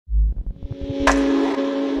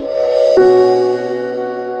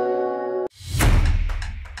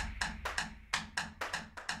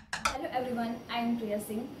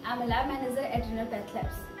Renal Path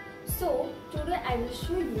Labs. So today I will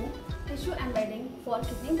show you tissue embedding for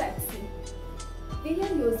kidney biopsy. We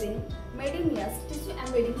are using Medimeas Tissue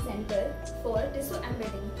Embedding Center for tissue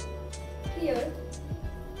embedding. Here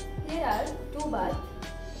are two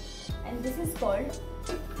baths, and this is called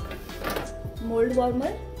mold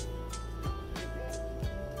warmer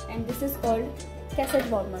and this is called cassette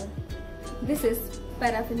warmer. This is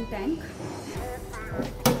paraffin tank.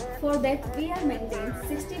 For that we are maintain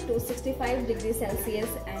 60 to 65 degrees Celsius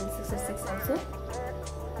and 66 also.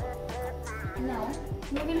 Now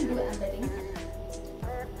we will do embedding.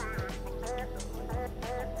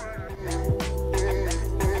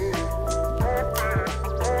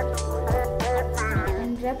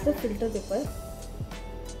 Unwrap the filter paper.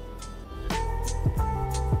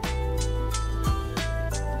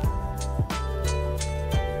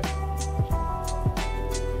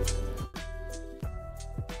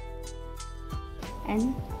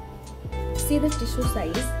 And see the tissue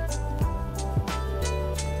size.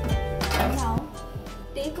 Now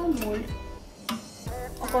take a mold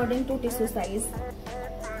according to tissue size.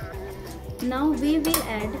 Now we will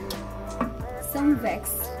add some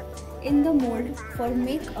wax in the mold for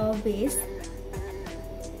make a base.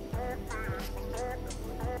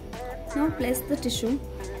 Now place the tissue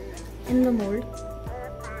in the mold.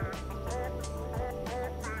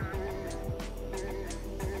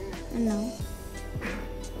 And now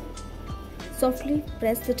softly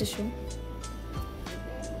press the tissue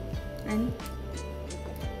and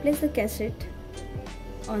place the cassette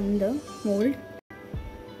on the mold.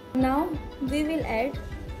 Now we will add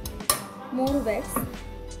more wax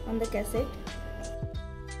on the cassette.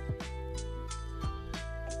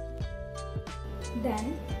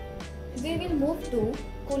 Then we will move to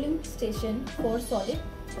cooling station for solid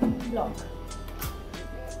block.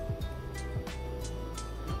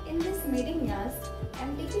 In this Medimeas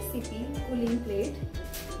MTPCP cooling plate,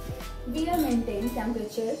 we are maintain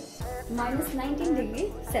temperature -19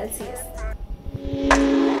 degrees Celsius.